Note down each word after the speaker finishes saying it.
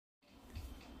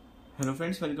Hello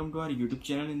friends, welcome to our YouTube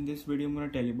channel. In this video I'm going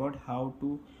to tell you about how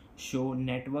to show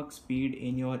network speed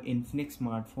in your Infinix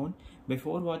smartphone.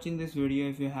 Before watching this video,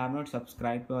 if you have not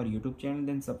subscribed to our YouTube channel,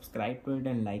 then subscribe to it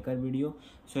and like our video.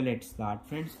 So let's start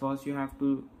friends. First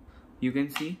you can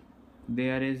see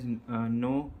there is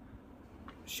no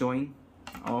showing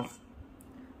of,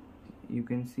 you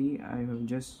can see I have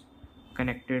just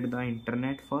connected the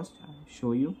internet. First I'll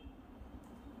show you.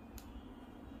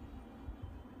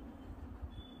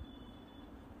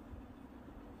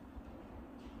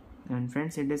 And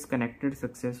friends, it is connected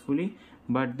successfully,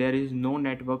 but there is no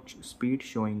network speed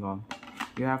showing on.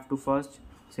 You have to first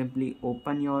simply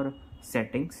open your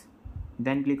settings,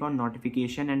 then click on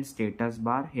notification and status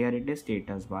bar. Here it is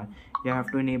status bar. You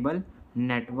have to enable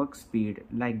network speed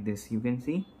like this, you can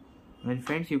see. And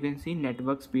friends, you can see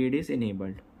network speed is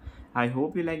enabled. I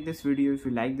hope you like this video. If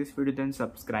you like this video, then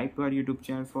subscribe to our YouTube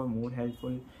channel for more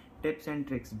helpful tips and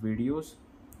tricks videos.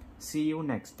 See you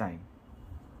next time.